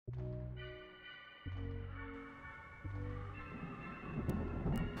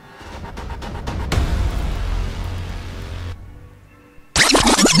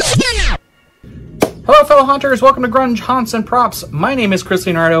Hello fellow hunters, welcome to Grunge Haunts and Props. My name is Chris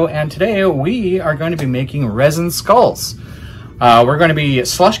Leonardo and today we are going to be making resin skulls. We're going to be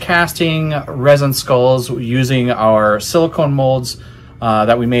slush casting resin skulls using our silicone molds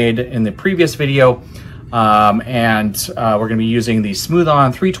that we made in the previous video. We're going to be using the Smooth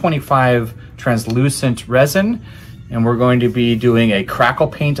On 325 translucent resin, and we're going to be doing a crackle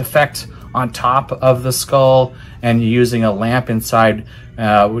paint effect on top of the skull and using a lamp inside,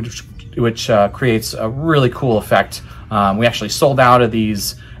 which creates a really cool effect. We actually sold out of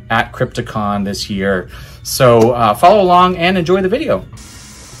these at Crypticon this year. So follow along and enjoy the video.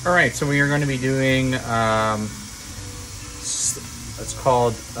 All right, so we are going to be doing, it's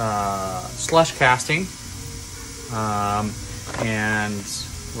called slush casting. And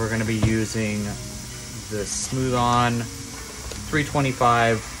we're going to be using the Smooth On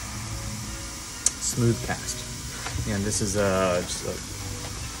 325 smooth cast. And this is just a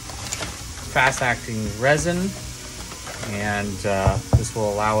fast-acting resin, and this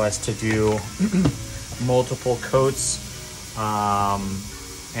will allow us to do multiple coats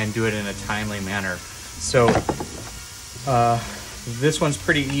and do it in a timely manner. So this one's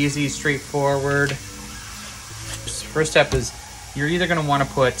pretty easy, straightforward. First step is you're either going to want to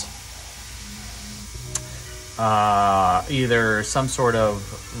put either some sort of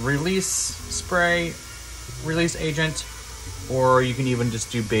release spray, release agent, or you can even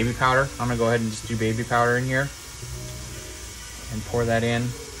just do baby powder. I'm gonna go ahead and just do baby powder in here and pour that in.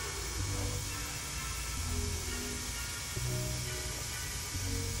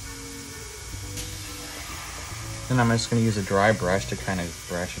 Then I'm just gonna use a dry brush to kind of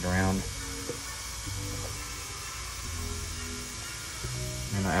brush it around.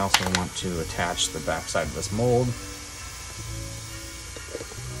 And I also want to attach the back side of this mold.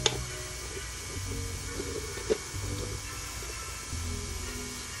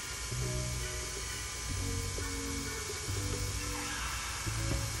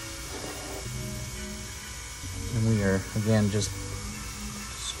 And we are, again, just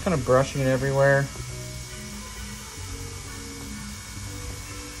kind of brushing it everywhere.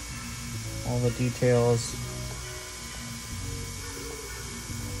 All the details.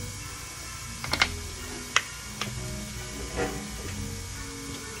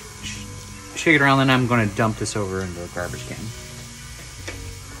 Shake it around, then I'm going to dump this over into a garbage can.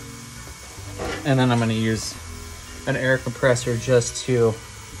 And then I'm going to use an air compressor just to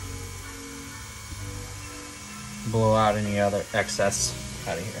blow out any other excess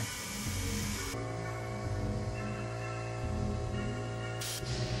out of here.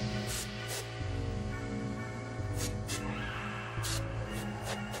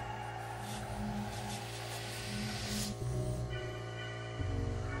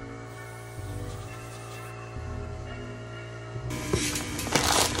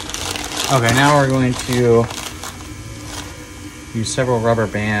 Okay, now we're going to use several rubber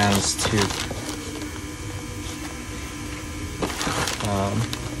bands to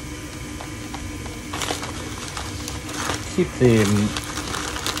keep the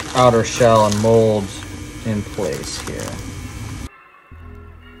outer shell and mold in place here.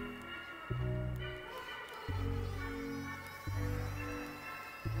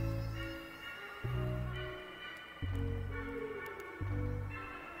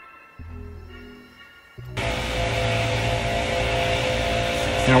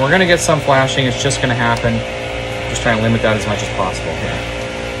 Now we're going to get some flashing, it's just going to happen. Just trying to limit that as much as possible here.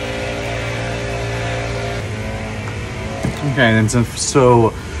 Okay, and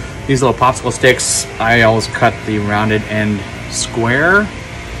so these little popsicle sticks, I always cut the rounded end square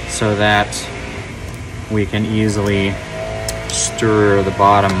so that we can easily stir the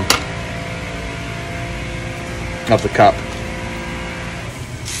bottom of the cup.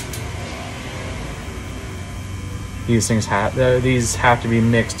 These things have to be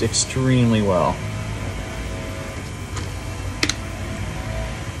mixed extremely well.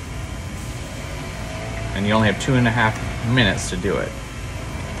 And you only have 2.5 minutes to do it.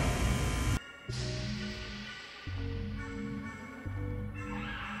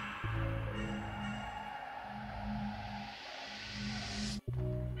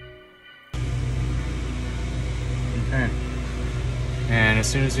 Okay. And as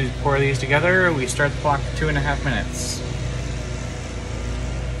soon as we pour these together, we start the clock for 2.5 minutes.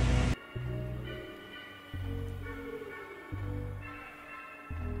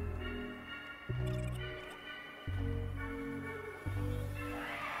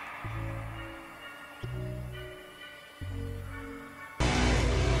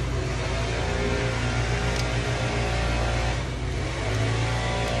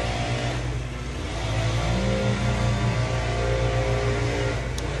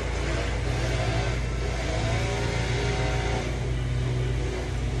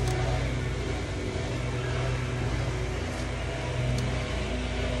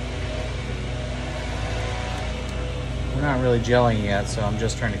 not really gelling yet, so I'm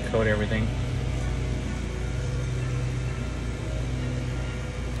just trying to coat everything.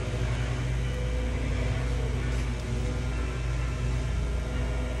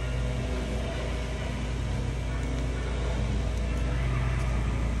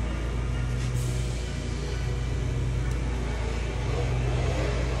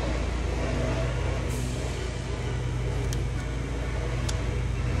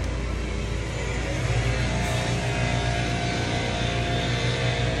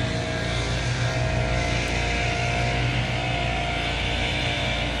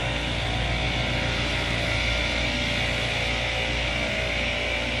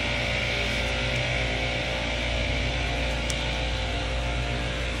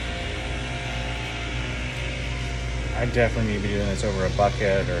 I definitely need to be doing this over a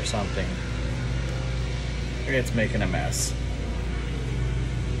bucket or something. It's making a mess.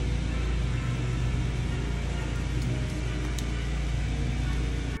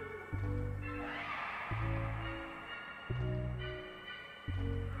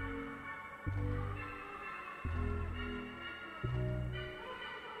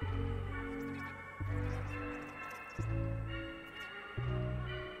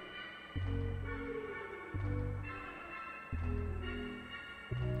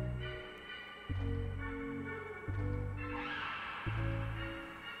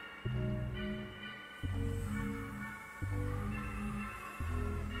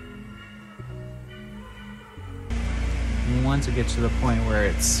 Once it gets to the point where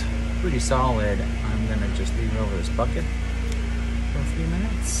it's pretty solid, I'm gonna just leave it over this bucket for a few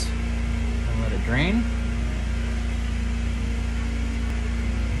minutes and let it drain.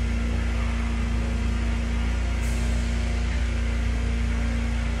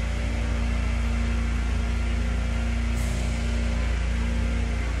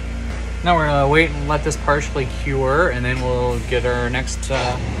 Now we're gonna wait and let this partially cure, and then we'll get our next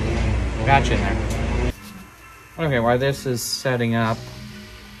batch in there. Okay, while this is setting up,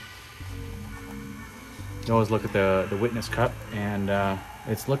 you always look at the witness cup, and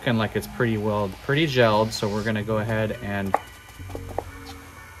it's looking like it's pretty gelled, so we're gonna go ahead and,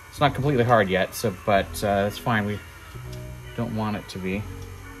 it's not completely hard yet, so but that's fine, we don't want it to be.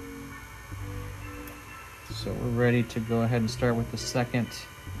 So we're ready to go ahead and start with the second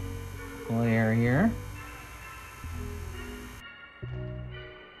layer here.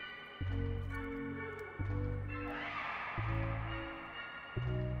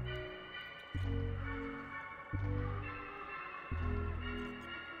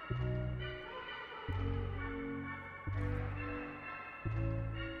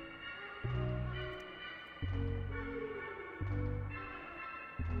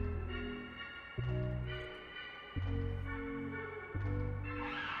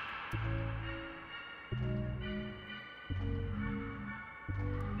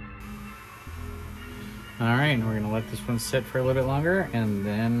 All right, and we're gonna let this one sit for a little bit longer and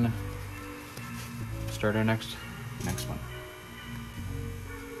then start our next one.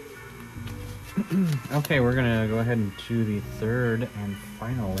 Okay, we're gonna go ahead and do the third and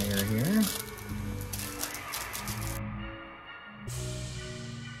final layer here.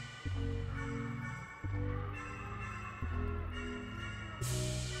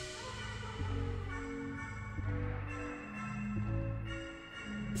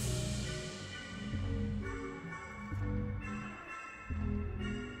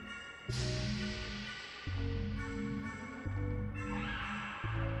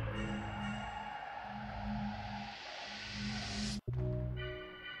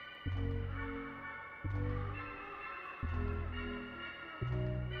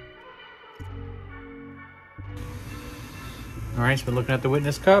 All right, so we're looking at the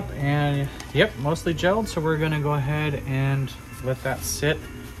witness cup, and yep, mostly gelled, so we're gonna go ahead and let that sit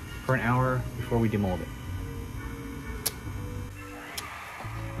for an hour before we demold it.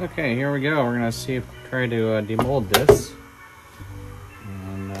 Okay, here we go. We're gonna try to demold this.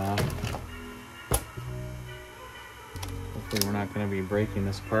 And hopefully we're not gonna be breaking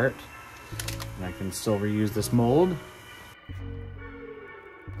this part. And I can still reuse this mold.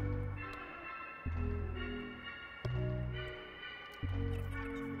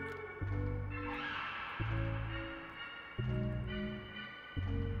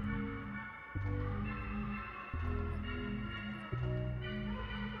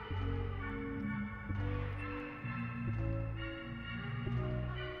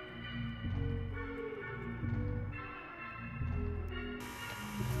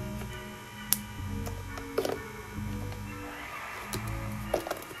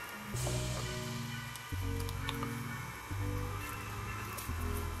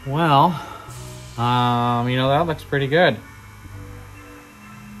 Well, you know, that looks pretty good.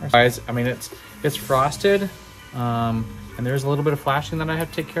 Guys, I mean, it's frosted, and there's a little bit of flashing that I have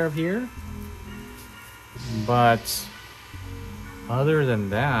to take care of here. But other than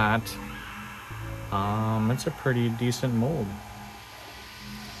that, it's a pretty decent mold.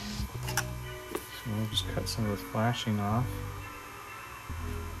 So we'll just cut some of the flashing off.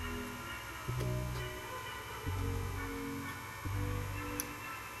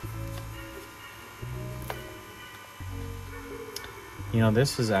 You know,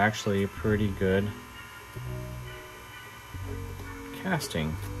 this is actually pretty good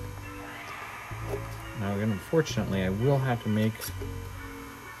casting. Now, unfortunately, I will have to make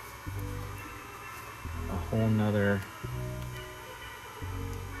a whole nother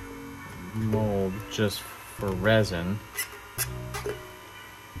mold just for resin.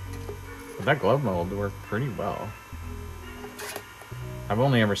 But that glove mold worked pretty well. I've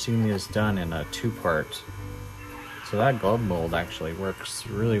only ever seen these done in a 2-part. So that glove mold actually works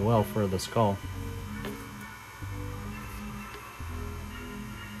really well for the skull.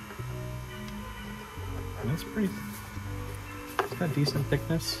 And it's got decent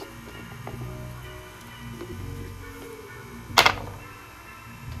thickness.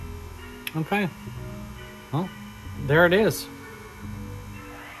 Okay. Well, there it is.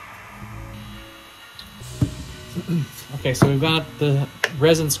 Okay, so we've got the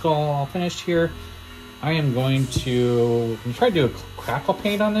resin skull all finished here. I am going to try to do a crackle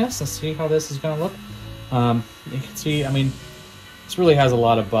paint on this and see how this is going to look. You can see, I mean, this really has a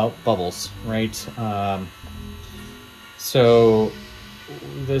lot of bubbles, right? So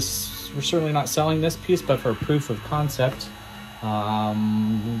this, we're certainly not selling this piece, but for proof of concept,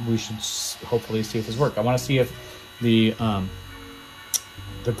 we should hopefully see if this works. I want to see if the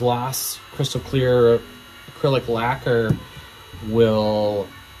gloss crystal clear acrylic lacquer will,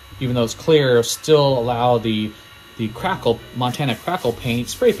 even though it's clear, still allow the Crackle, Montana Crackle paint,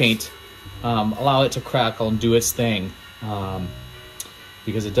 spray paint, allow it to crackle and do its thing.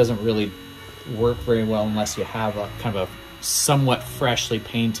 Because it doesn't really work very well unless you have a kind of a somewhat freshly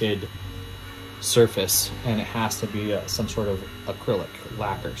painted surface, and it has to be some sort of acrylic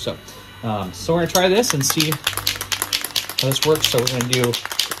lacquer. So, so we're gonna try this and see how this works. So we're gonna do a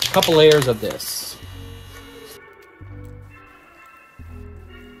couple layers of this.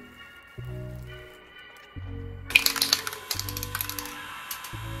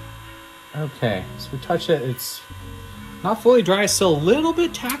 Okay, so we touch it. It's not fully dry, still a little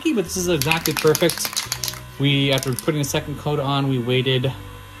bit tacky, but this is exactly perfect. After putting a second coat on, we waited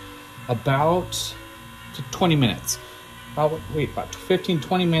about 20 minutes. About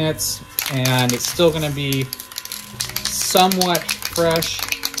 15-20 minutes, and it's still going to be somewhat fresh,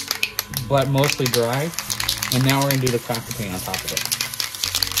 but mostly dry. And now we're going to do the crackle paint on top of it.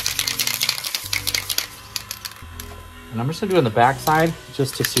 And I'm just going to do it on the back side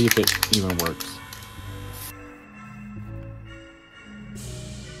just to see if it even works.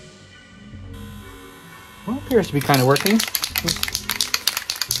 Well, it appears to be kind of working.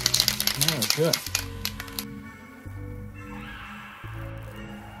 Oh, good.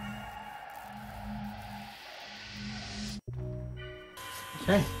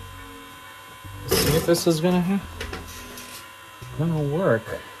 Okay. Let's see if this is gonna work.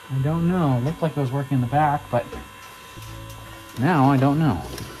 I don't know. It looked like it was working in the back, but now I don't know.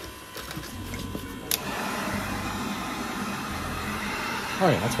 Oh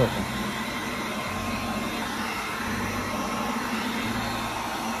yeah, that's working.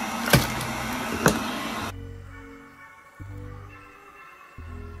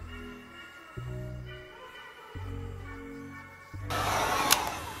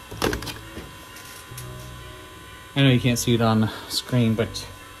 I know you can't see it on the screen, but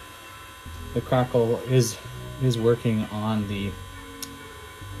the Crackle is working on the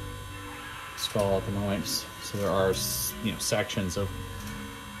skull at the moment. So there are, you know, sections of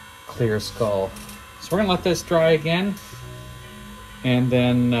clear skull. So we're gonna let this dry again, and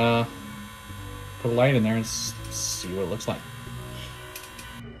then put a light in there and see what it looks like.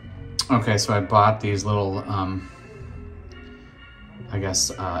 Okay, so I bought these little, I guess,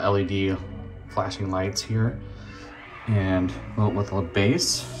 LED flashing lights here, and with a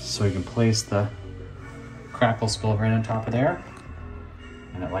base, so you can place the Crackle skull right on top of there,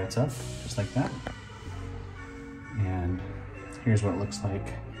 and it lights up just like that. And here's what it looks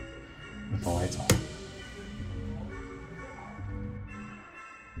like with the lights on.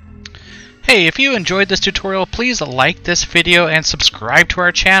 Hey, if you enjoyed this tutorial, please like this video and subscribe to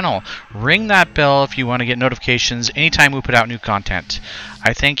our channel. Ring that bell if you want to get notifications anytime we put out new content.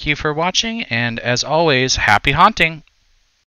 I thank you for watching, and as always, happy haunting!